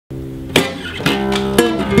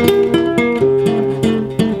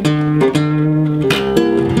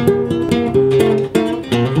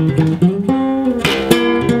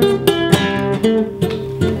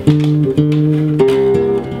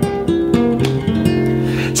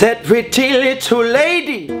That pretty little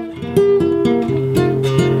lady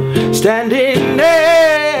standing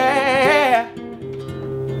there,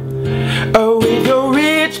 oh, with your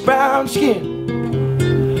rich brown skin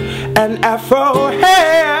and afro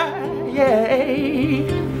hair, yeah.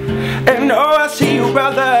 And oh, I see you,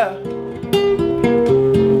 brother,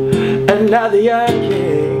 another young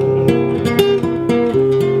king.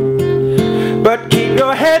 But keep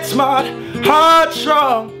your head smart, heart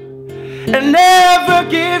strong, and never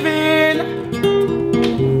give in.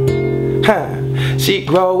 See,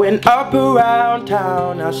 growing up around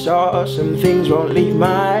town, I saw some things won't leave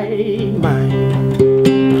my mind.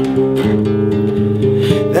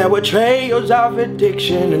 There were trails of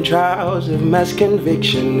addiction and trials of mass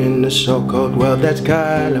conviction in the so-called world that's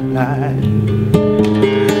colorblind.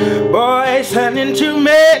 Boys turn into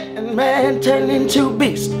men and men turn into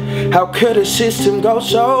beast. How could a system go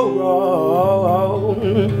so wrong?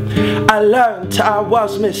 I learned I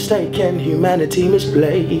was mistaken, humanity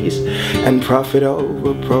misplaced, and profit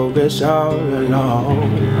over progress all along.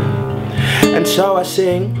 And so I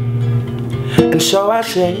sing, and so I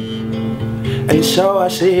sing, and so I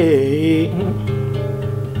sing.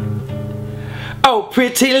 Oh,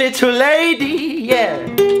 pretty little lady, yeah,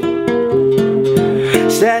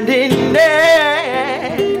 standing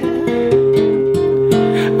there,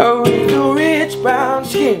 oh, with your rich brown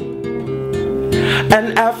skin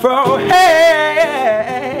and afro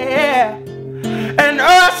hair, and oh,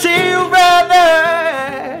 I see you, brother,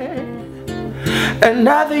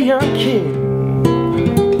 another young king.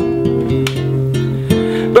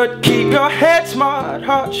 But keep your head smart,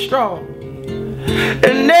 heart strong,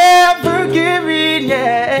 and never give in,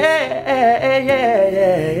 yeah.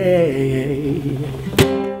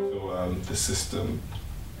 The system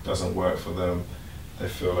doesn't work for them. They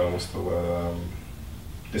feel almost the word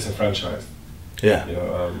disenfranchised. Yeah. You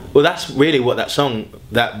know, well, that's really what that song,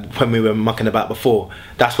 that when we were mucking about before,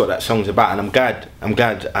 that's what that song's about. And I'm glad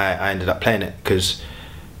I ended up playing it, because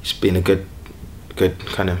it's been a good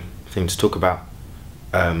kind of thing to talk about.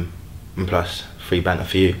 And plus, free banter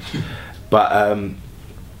for you. But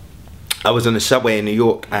I was on the subway in New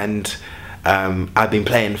York, and I'd been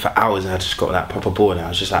playing for hours, and I just got that proper bored, and I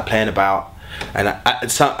was just like playing about. And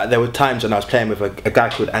there were times when I was playing with a guy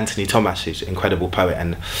called Anthony Thomas, who's an incredible poet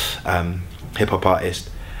and hip-hop artist,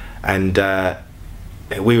 and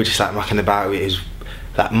we were just like mucking about. It was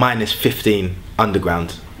like -15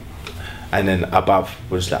 underground, and then above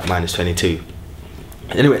was like -22.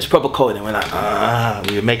 Anyway, it's proper cold, and we're like,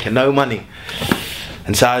 we were making no money,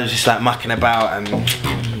 and so I was just like mucking about,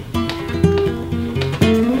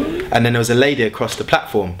 and then there was a lady across the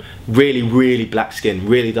platform, really black skin,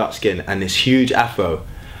 really dark skin, and this huge afro.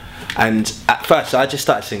 And at first I just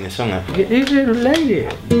started singing this song, like, this little lady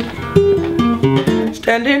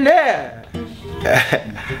standing there.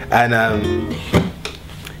 And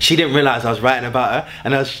she didn't realise I was writing about her,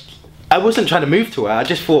 and I wasn't trying to move to her. I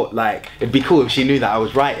just thought like it'd be cool if she knew that I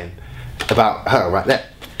was writing about her right there.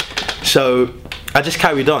 So I just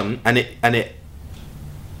carried on, and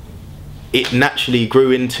it naturally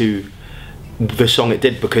grew into the song it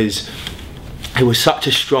did, because it was such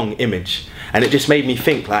a strong image, and it just made me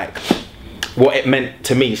think like what it meant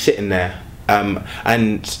to me sitting there, and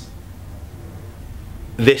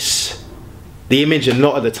the image a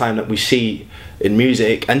lot of the time that we see in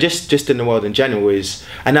music and just in the world in general is,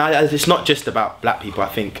 and it's not just about black people, I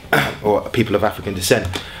think, or people of African descent.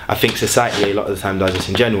 I think society a lot of the time does this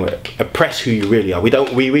in general, oppress who you really are. We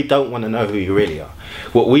don't want to know who you really are.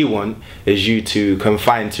 What we want is you to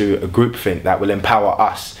confine to a groupthink that will empower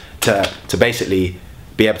us to basically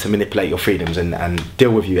be able to manipulate your freedoms and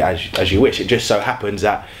deal with you as you wish. It just so happens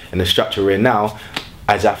that in the structure we're in now,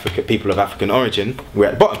 as people of African origin, we're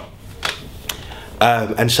at the bottom.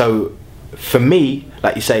 And so for me,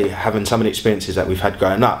 like you say, having some of the experiences that we've had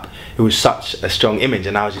growing up, it was such a strong image,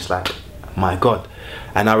 and I was just like, my God.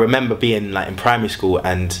 And I remember being like in primary school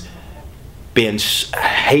and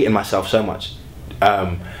hating myself so much,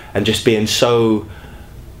 and just being so,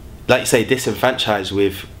 like you say, disenfranchised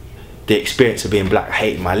with the experience of being black. I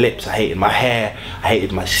hated my lips, I hated my hair, I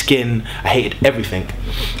hated my skin, I hated everything.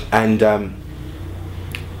 And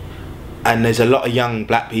there's a lot of young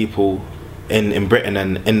black people in Britain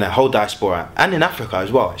and in the whole diaspora, and in Africa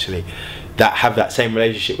as well actually, that have that same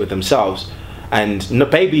relationship with themselves. And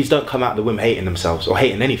babies don't come out of the womb hating themselves or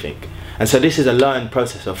hating anything. And so this is a learned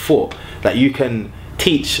process of thought, that you can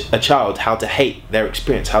teach a child how to hate their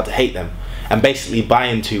experience, how to hate them, and basically buy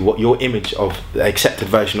into what your image of the accepted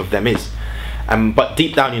version of them is. But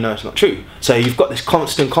deep down you know it's not true. So you've got this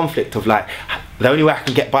constant conflict of like, the only way I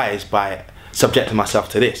can get by is by subjecting myself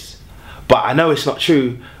to this. But I know it's not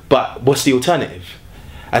true, but what's the alternative?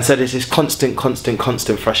 And so there's this constant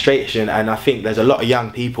frustration, and I think there's a lot of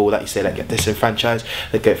young people, like you say, that get disenfranchised,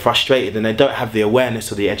 that get frustrated, and they don't have the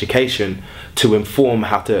awareness or the education to inform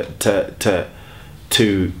how to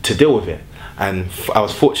deal with it. And I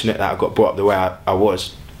was fortunate that I got brought up the way I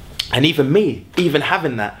was. And even me, even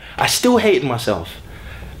having that, I still hated myself.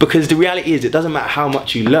 Because the reality is, it doesn't matter how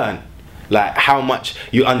much you learn, like how much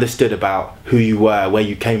you understood about who you were, where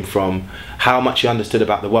you came from, how much you understood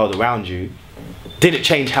about the world around you, didn't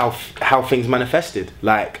change how things manifested.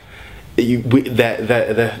 Like the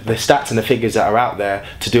stats and the figures that are out there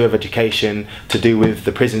to do with education, to do with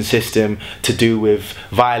the prison system, to do with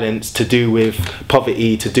violence, to do with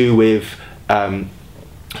poverty, to do with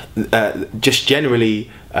just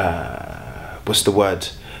generally what's the word,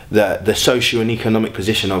 the socio and economic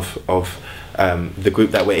position of the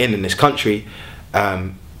group that we're in this country,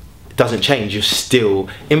 doesn't change. You're still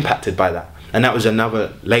impacted by that. And that was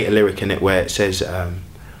another later lyric in it where it says, I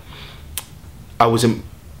wasn't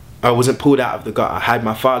pulled out of the gut. I had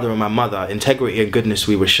my father and my mother. Integrity and goodness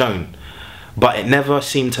we were shown, but it never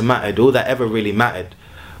seemed to matter. All that ever really mattered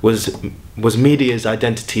was media's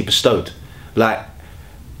identity bestowed. Like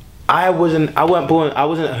I wasn't born. I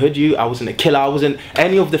wasn't a hood you. I wasn't a killer. I wasn't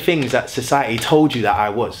any of the things that society told you that I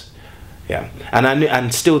was. Yeah, and I knew,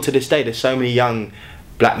 and still to this day, there's so many young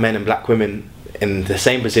black men and black women in the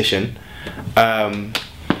same position. And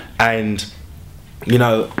you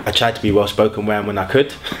know, I tried to be well spoken when I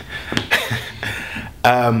could.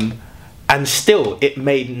 And still it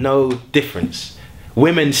made no difference.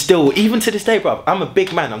 Women still, even to this day, bro, I'm a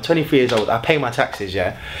big man, I'm 23 years old, I pay my taxes,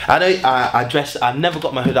 yeah, I dress, I never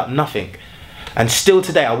got my hood up, nothing. And still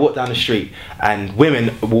today I walk down the street and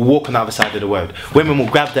women will walk on the other side of the road. Women will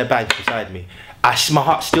grab their bags beside me. My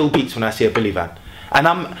heart still beats when I see a Billy van. And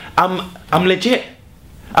I'm legit.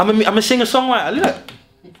 I'm a singer-songwriter, look.